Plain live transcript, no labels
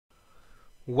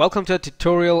Welcome to a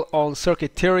tutorial on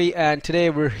circuit theory, and today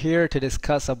we're here to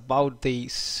discuss about the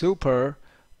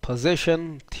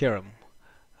superposition theorem.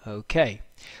 Okay,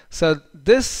 so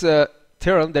this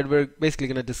theorem that we're basically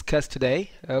going to discuss today,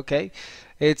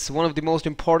 it's one of the most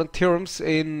important theorems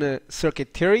in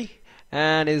circuit theory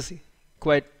and is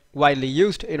quite widely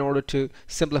used in order to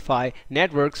simplify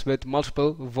networks with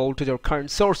multiple voltage or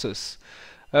current sources.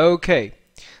 Okay,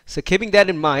 so keeping that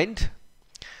in mind,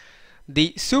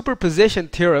 the superposition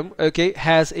theorem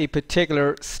has a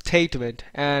particular statement,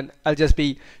 and I'll just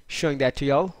be showing that to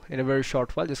y'all in a very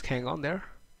short while. Just hang on there.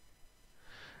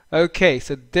 Okay,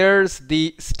 so there's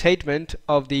the statement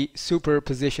of the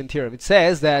superposition theorem. It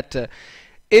says that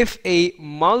if a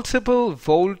multiple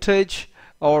voltage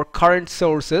or current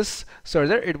sources, sorry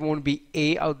there, it won't be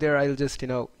A out there, I'll just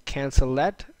cancel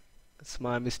that. That's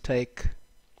my mistake.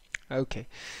 Okay,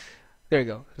 there you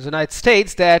go. So now it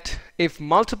states that if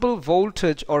multiple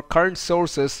voltage or current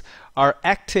sources are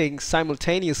acting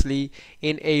simultaneously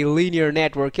in a linear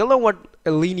network, you'll know what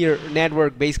a linear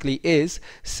network basically is,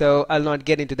 so I'll not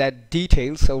get into that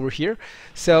details over here.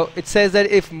 So it says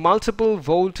that if multiple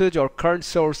voltage or current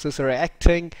sources are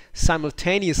acting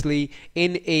simultaneously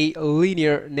in a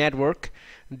linear network,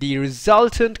 the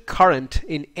resultant current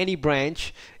in any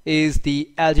branch is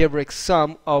the algebraic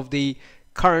sum of the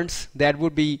currents that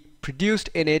would be produced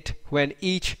in it when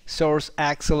each source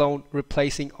acts alone,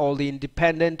 replacing all the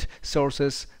independent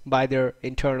sources by their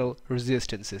internal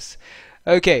resistances.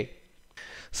 Okay,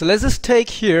 so let's just take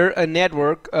here a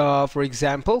network for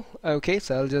example. Okay,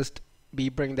 so I'll just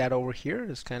bring that over here,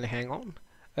 just kind of hang on.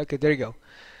 Okay, there you go.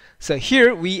 So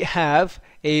here we have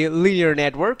a linear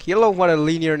network. You know what a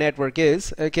linear network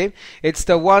is. Okay, it's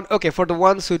the one, for the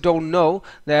ones who don't know,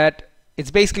 that it's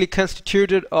basically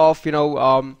constituted of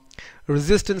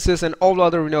resistances and all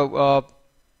other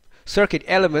circuit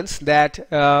elements that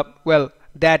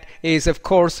that is of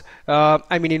course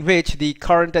in which the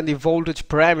current and the voltage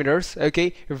parameters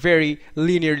vary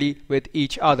linearly with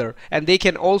each other, and they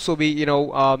can also be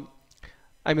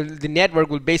the network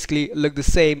will basically look the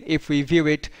same if we view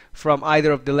it from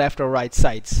either of the left or right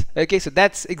sides. Okay, so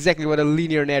that's exactly what a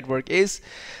linear network is.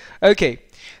 Okay,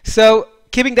 so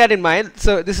keeping that in mind,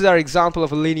 so this is our example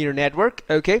of a linear network.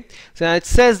 Okay, so now it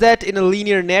says that in a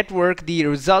linear network, the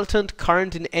resultant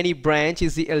current in any branch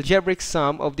is the algebraic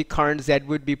sum of the currents that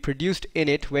would be produced in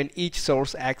it when each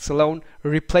source acts alone,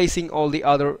 replacing all the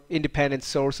other independent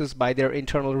sources by their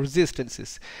internal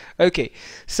resistances. Okay,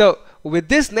 so with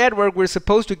this network, we're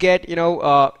supposed to get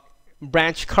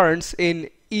branch currents in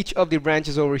each of the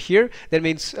branches over here. That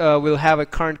means we'll have a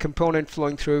current component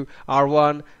flowing through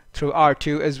R1, through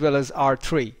R2, as well as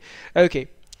R3. Okay,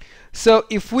 so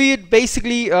if we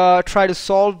basically try to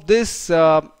solve this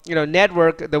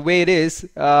network the way it is,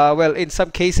 well, in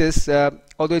some cases,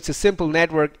 although it's a simple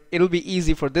network, it'll be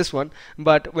easy for this one,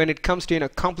 but when it comes to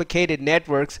complicated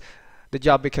networks, the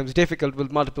job becomes difficult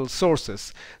with multiple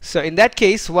sources. So in that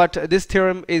case, what this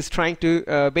theorem is trying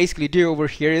to basically do over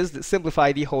here is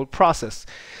simplify the whole process.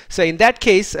 So in that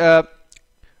case,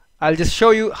 I'll just show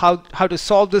you how to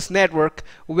solve this network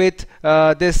with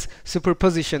this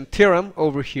superposition theorem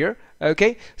over here.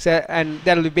 Okay, so and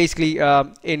that'll be basically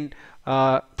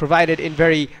provided in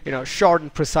very short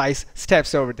and precise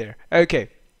steps over there.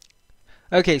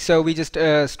 Okay, so we just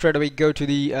straight away go to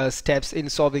the steps in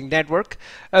solving network.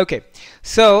 Okay,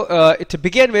 so to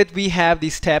begin with, we have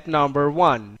the step number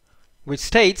 1, which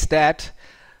states that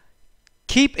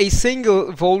keep a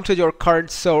single voltage or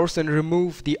current source and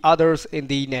remove the others in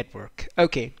the network.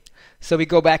 Okay, so we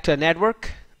go back to a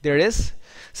network. There it is.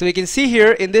 So we can see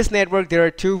here in this network there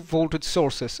are two voltage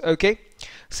sources. Okay,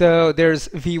 so there's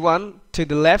V1 to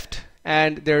the left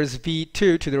and there's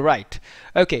V2 to the right.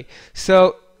 Okay,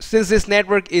 so since this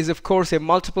network is of course a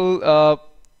multiple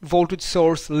voltage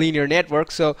source linear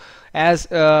network, so as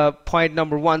point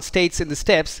number 1 states in the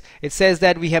steps, it says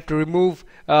that we have to remove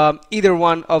either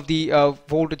one of the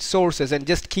voltage sources and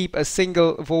just keep a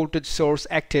single voltage source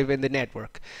active in the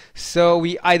network. So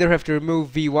we either have to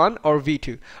remove V1 or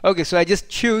V2. Okay, so I just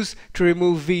choose to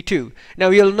remove V2.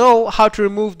 Now you'll know how to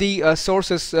remove the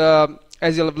sources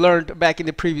as you'll have learned back in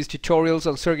the previous tutorials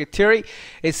on circuit theory.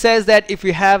 It says that if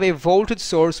we have a voltage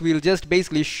source, we'll just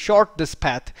basically short this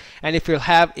path, and if we'll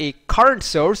have a current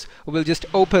source, we'll just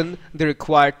open the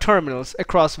required terminals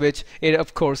across which it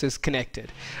of course is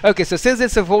connected. Okay, so since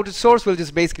it's a voltage source, we'll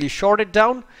just basically short it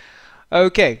down.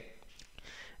 Okay,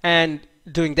 and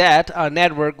doing that, our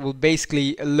network will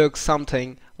basically look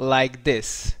something like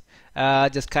this.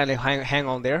 Just kind of hang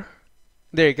on there.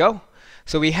 There you go.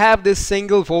 So we have this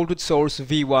single voltage source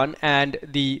V1 and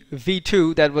the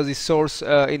V2 that was the source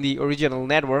in the original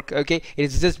network. Okay,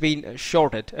 it's just been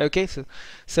shorted. Okay,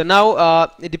 so now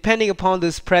depending upon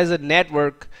this present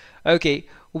network, okay,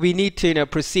 we need to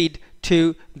proceed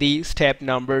to the step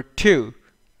number 2.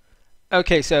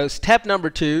 Okay, so step number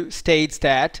 2 states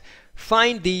that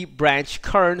find the branch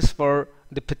currents for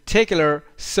the particular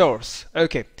source.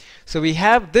 Okay, so we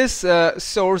have this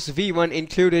source V1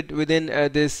 included within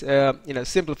this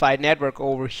simplified network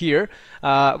over here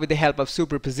with the help of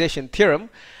superposition theorem,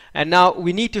 and now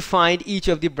we need to find each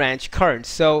of the branch currents.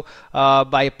 So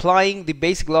by applying the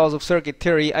basic laws of circuit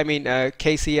theory, I mean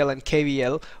KCL and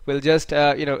KVL, we'll just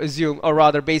assume, or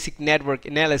rather basic network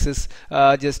analysis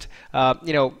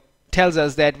tells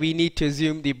us that we need to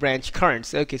assume the branch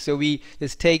currents. Okay, so we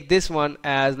just take this one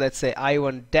as, let's say,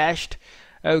 I1 dashed.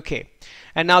 Okay,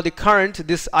 and now the current,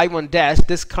 this I1 dash,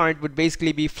 this current would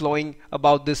basically be flowing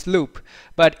about this loop,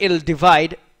 but it'll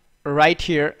divide right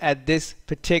here at this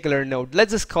particular node.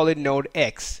 Let's just call it node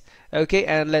X. Okay,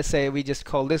 and let's say we just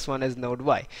call this one as node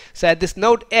Y. So at this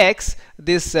node X,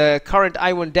 this current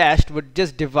I1 dashed would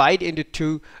just divide into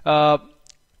two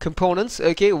components.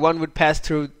 Okay, one would pass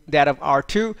through that of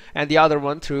R2 and the other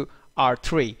one through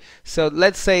R3. So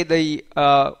let's say the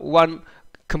one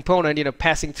component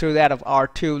passing through that of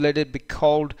R2, let it be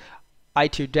called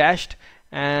I2 dashed,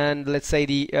 and let's say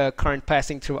the current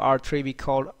passing through R3 be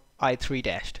called I3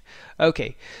 dashed.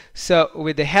 Okay, so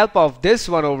with the help of this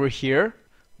one over here,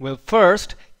 we'll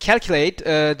first calculate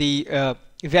the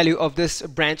value of this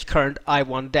branch current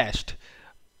I1 dashed.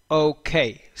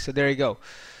 Okay, so there you go.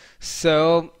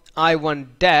 So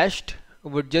I1 dashed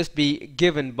would just be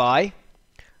given by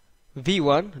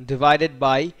V1 divided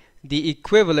by the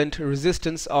equivalent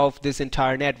resistance of this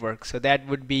entire network. So that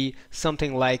would be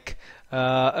something like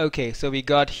okay, so we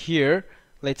got here,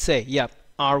 let's say, yeah,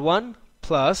 R1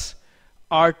 plus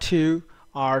R2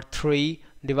 R3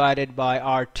 divided by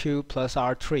R2 plus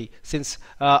R3, since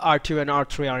R2 and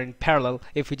R3 are in parallel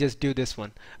if we just do this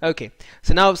one. Okay,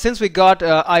 so now since we got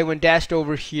I1 dashed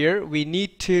over here, we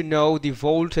need to know the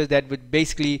voltage that would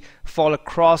basically fall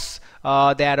across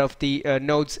that of the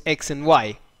nodes X and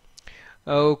Y.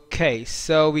 Okay,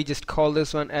 so we just call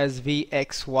this one as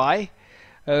VXY.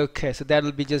 Okay, so that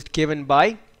will be just given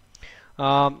by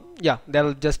yeah,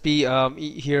 that'll just be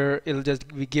here, it'll just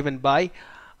be given by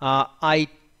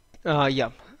yeah,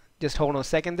 just hold on a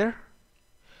second there.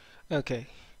 Okay,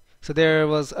 so there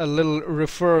was a little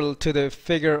referral to the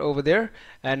figure over there,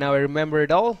 and now I remember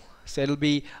it all. So it'll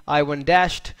be I1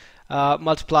 dashed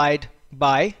multiplied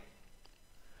by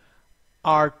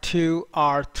R2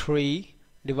 R3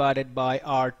 divided by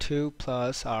R2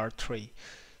 plus R3.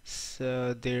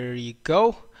 So there you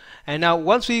go. And now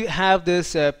once we have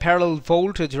this parallel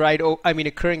voltage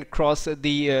occurring across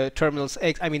the terminals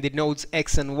X, the nodes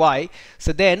X and Y,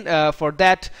 so then for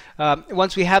that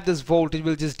once we have this voltage,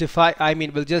 we'll just divide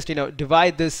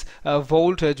this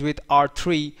voltage with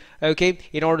R3, okay,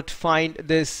 in order to find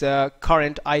this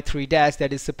current I3 dash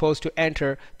that is supposed to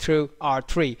enter through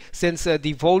R3, since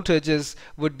the voltages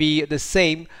would be the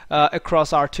same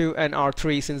across R2 and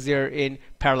R3 since they're in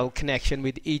parallel connection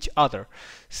with each other.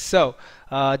 So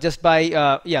just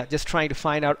by just trying to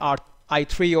find out our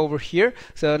I3 over here,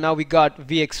 so now we got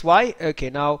VXY. Okay,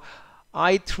 now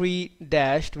I3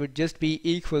 dashed would just be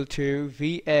equal to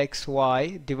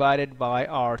VXY divided by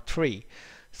R3.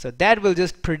 So that will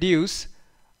just produce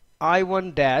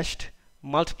I1 dashed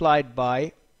multiplied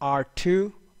by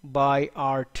R2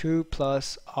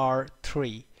 plus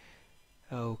R3.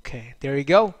 Okay, there you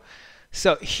go.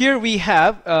 So here we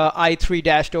have I3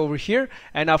 dashed over here,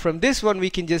 and now from this one we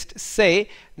can just say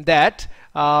that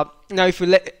now if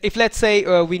let's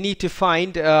say we need to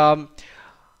find I2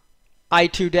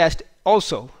 dashed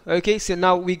also. Okay, so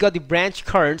now we got the branch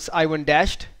currents I1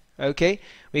 dashed. Okay,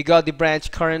 we got the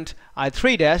branch current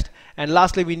I3 dashed, and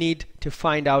lastly we need to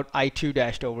find out I2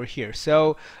 dashed over here.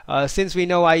 So since we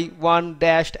know I1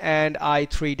 dashed and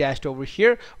I3 dashed over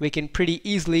here, we can pretty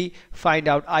easily find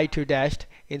out I2 dashed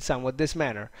in somewhat this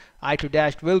manner. I2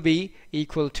 dashed will be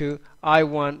equal to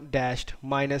I1 dashed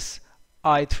minus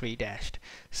I3 dashed.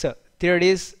 So there it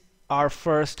is, our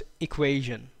first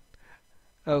equation.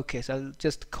 Okay, so I'll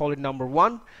just call it number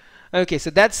 1. Okay, so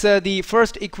that's the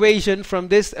first equation from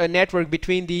this network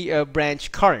between the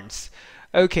branch currents.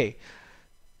 Okay,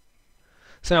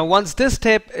 so now once this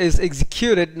step is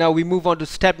executed, now we move on to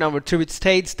step number 2, which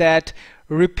states that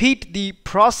repeat the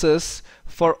process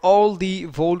for all the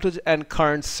voltage and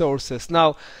current sources.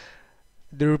 Now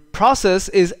the process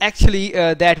is actually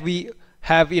that we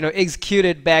have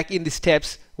executed back in the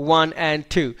steps 1 and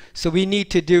 2. So we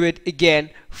need to do it again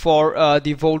for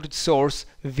the voltage source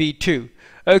V2.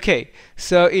 Okay,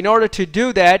 so in order to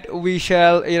do that, we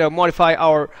shall modify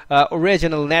our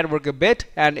original network a bit,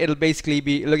 and it'll basically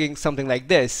be looking something like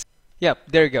this. Yep,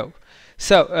 there you go.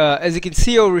 So as you can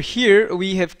see over here,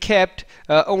 we have kept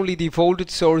only the voltage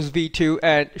source V2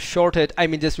 and shorted,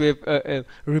 we've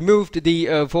removed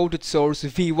the voltage source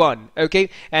V1, okay?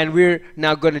 And we're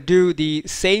now going to do the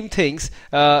same things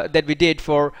that we did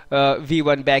for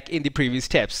V1 back in the previous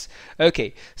steps.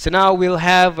 Okay, so now we'll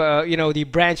have the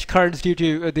branch currents due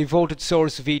to the voltage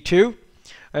source V2,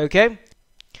 okay?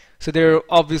 So there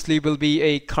obviously will be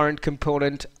a current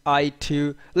component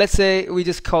I2. Let's say we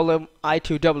just call them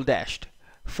I2 double dashed.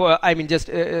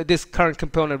 This current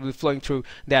component will be flowing through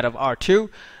that of R2,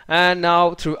 and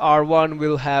now through R1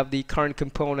 we'll have the current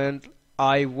component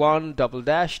I1 double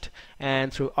dashed,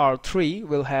 and through R3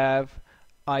 we'll have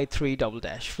I3 double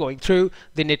dash flowing through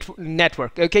the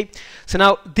network. Okay, so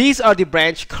now these are the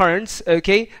branch currents,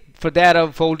 okay, for that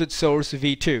of voltage source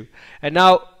V2. And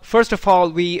now first of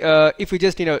all, if we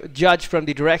just judge from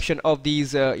the direction of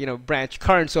these branch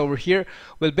currents over here,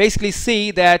 we'll basically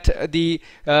see that the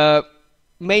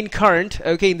main current,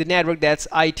 okay, in the network, that's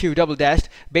I2 double dashed,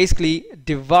 basically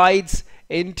divides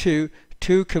into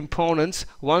two components,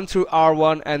 one through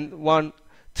R1 and one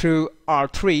through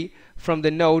R3 from the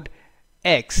node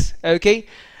X, okay?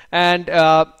 And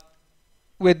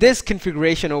with this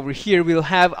configuration over here, we'll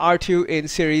have R2 in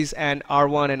series and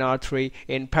R1 and R3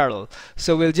 in parallel.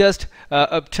 So we'll just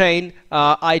obtain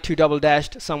I2 double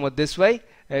dashed somewhat this way,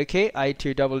 okay?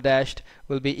 I2 double dashed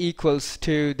will be equals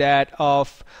to that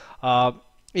of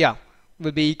V2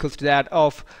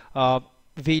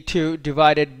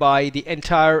 divided by the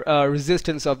entire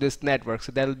resistance of this network.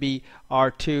 So that'll be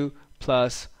R2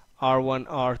 plus R1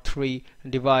 R3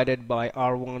 divided by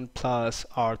R1 plus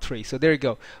R3. So there you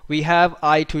go. We have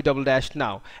I2 double dash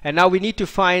now, and now we need to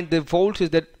find the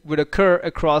voltage that would occur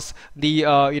across the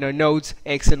nodes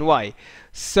X and Y.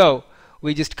 So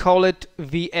we just call it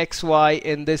VXY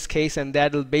in this case, and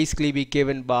that'll basically be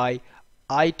given by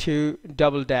I2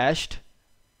 double dashed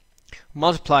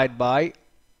multiplied by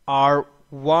R1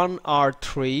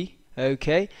 R3,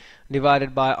 okay,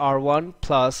 divided by R1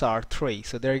 plus R3.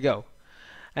 So there you go.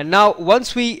 And now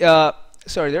once we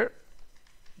sorry, there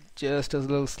just a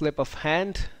little slip of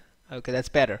hand. Okay, that's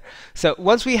better. So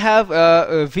once we have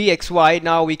VXY,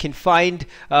 now we can find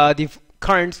the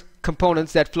current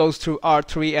components that flows through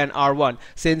R3 and R1,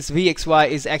 since VXY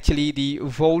is actually the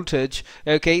voltage,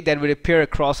 okay, that would appear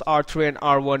across R3 and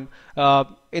R1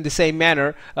 in the same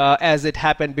manner as it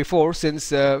happened before, since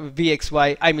since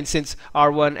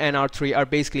R1 and R3 are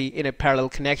basically in a parallel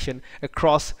connection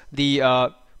across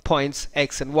the points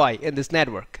X and Y in this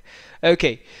network.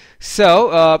 Okay,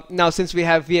 so now since we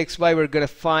have VXY, we're going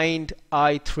to find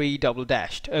I3 double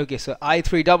dashed. Okay, so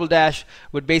I3 double dash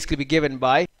would basically be given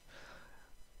by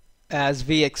as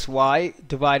VXY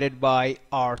divided by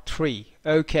R3.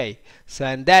 Okay, so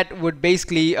and that would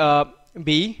basically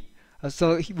be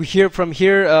from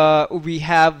here we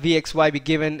have VXY be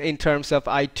given in terms of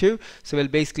I2, so we'll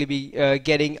basically be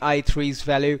getting I3's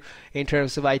value in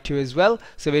terms of I2 as well.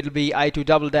 So it'll be I2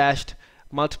 double dashed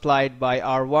multiplied by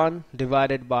R1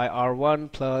 divided by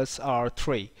R1 plus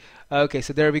R3. Okay,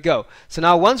 so there we go. So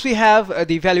now once we have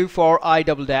the value for I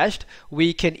double dashed,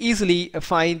 we can easily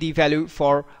find the value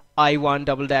for I1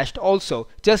 double dashed also,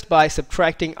 just by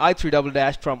subtracting I3 double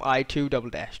dashed from I2 double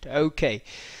dashed. Okay,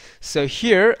 so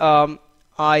here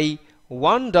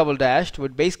I1 double dashed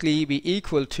would basically be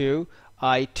equal to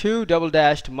I2 double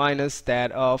dashed minus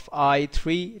that of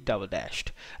I3 double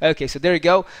dashed. Okay, so there you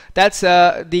go. That's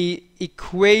the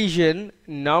equation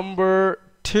number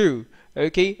 2,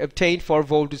 okay, obtained for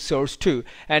voltage source 2.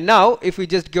 And now if we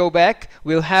just go back,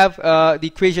 we'll have the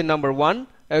equation number 1.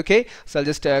 Okay, so I'll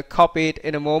just copy it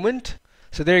in a moment.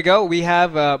 So there you go. We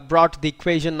have brought the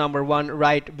equation number 1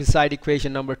 right beside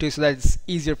equation number 2, so that it's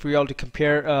easier for you all to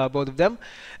compare both of them.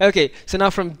 Okay, so now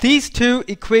from these two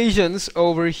equations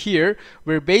over here,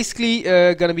 we're basically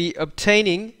going to be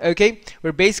obtaining, okay,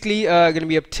 we're basically going to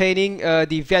be obtaining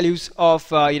the values of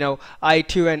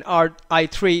I2 and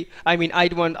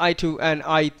I1, I2 and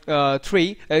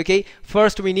I3. Okay,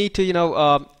 first we need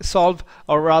to solve,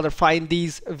 or rather find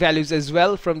these values as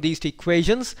well from these two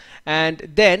equations, and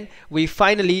then we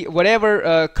finally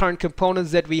whatever current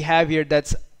components that we have here,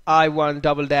 that's I1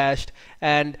 double dashed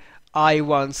and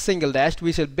I1 single dashed,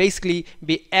 we shall basically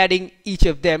be adding each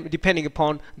of them depending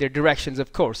upon their directions,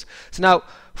 of course. So now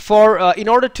for in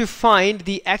order to find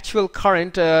the actual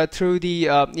current through the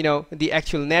the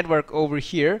actual network over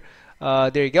here,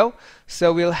 there you go.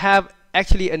 So we'll have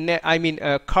actually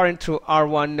a current through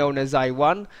R1 known as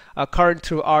I1, a current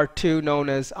through R2 known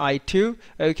as I2.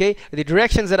 Okay, the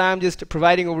directions that I'm just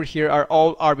providing over here are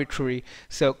all arbitrary,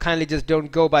 so kindly just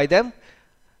don't go by them.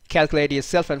 Calculate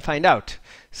yourself and find out.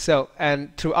 So,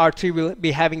 and through R3 we'll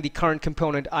be having the current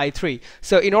component I3.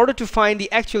 So in order to find the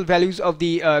actual values of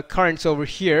the currents over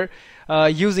here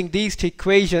using these two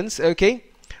equations, okay,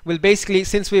 we'll basically,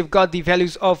 since we've got the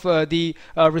values of the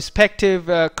respective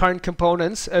current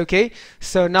components, okay,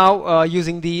 so now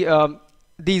using the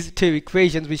these two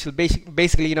equations, we shall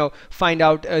basically, you know, find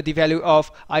out the value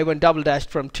of I1 double dashed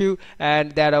from 2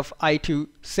 and that of I2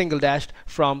 single dashed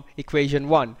from equation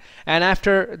 1. And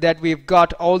after that we've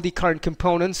got all the current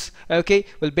components, okay,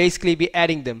 we'll basically be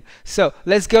adding them. So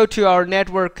let's go to our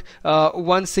network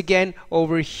once again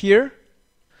over here.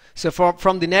 So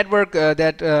from the network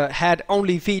that had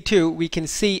only V2, we can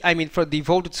see, I mean for the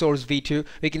voltage source V2,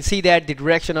 we can see that the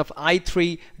direction of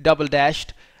I3 double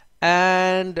dashed,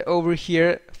 and over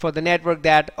here for the network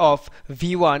that of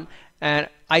V1 and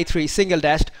I3 single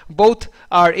dashed, both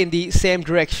are in the same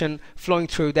direction flowing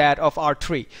through that of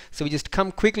R3. So we just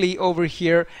come quickly over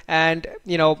here and,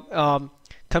 you know,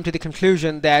 come to the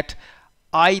conclusion that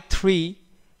I3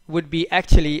 would be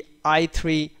actually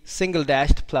I3 single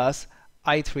dashed plus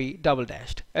I3 double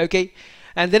dashed. Okay,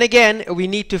 and then again we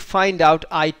need to find out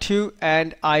I2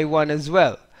 and I1 as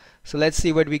well. So let's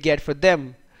see what we get for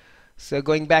them. So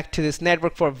going back to this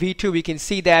network for V2, we can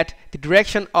see that the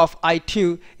direction of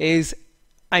I2 is,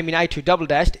 I mean I2 double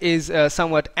dashed is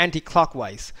somewhat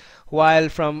anti-clockwise, while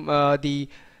from the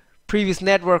previous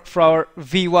network for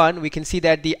V1 we can see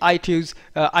that the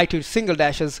I2 single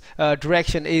dash's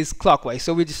direction is clockwise.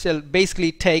 So we just shall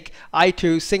basically take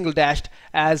I2 single dashed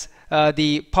as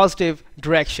the positive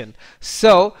direction.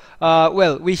 So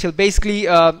well, we shall basically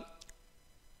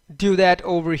do that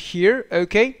over here.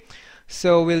 Okay,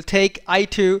 so we'll take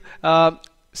I2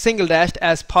 single dashed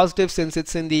as positive since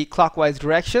it's in the clockwise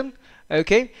direction,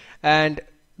 okay, and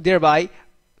thereby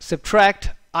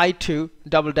subtract I2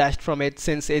 double dashed from it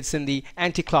since it's in the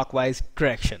anti-clockwise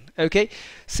direction. Okay,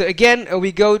 so again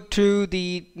we go to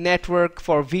the network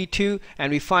for V2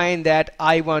 and we find that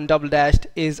I1 double dashed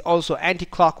is also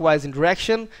anti-clockwise in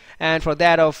direction, and for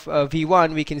that of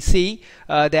V1 we can see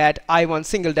that I1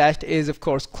 single dashed is of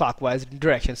course clockwise in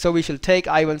direction. So we shall take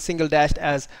I1 single dashed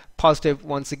as positive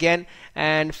once again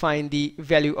and find the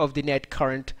value of the net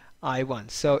current I1.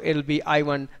 So it'll be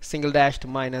I1 single dashed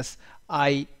minus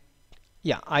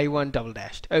I1 double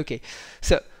dashed. Okay,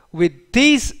 so with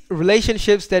these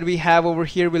relationships that we have over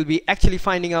here, we'll be actually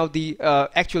finding out the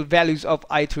actual values of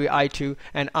I3, I2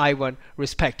 and I1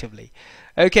 respectively.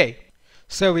 Okay,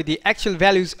 so with the actual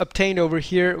values obtained over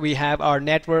here, we have our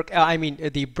network,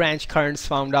 the branch currents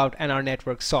found out and our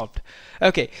network solved.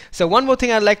 Okay, so one more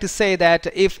thing I'd like to say, that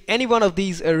if any one of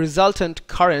these resultant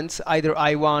currents, either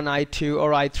I1, I2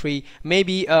 or I3, may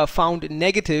be found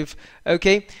negative,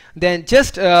 okay, then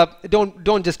just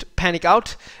don't just panic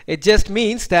out. It just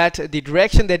means that the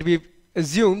direction that we've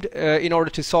assumed in order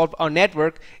to solve our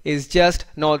network is just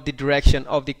not the direction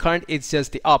of the current, it's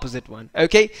just the opposite one.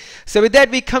 Okay, so with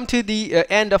that we come to the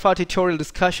end of our tutorial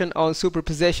discussion on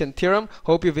superposition theorem.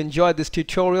 Hope you've enjoyed this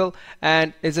tutorial,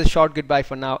 and it's a short goodbye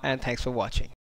for now, and thanks for watching.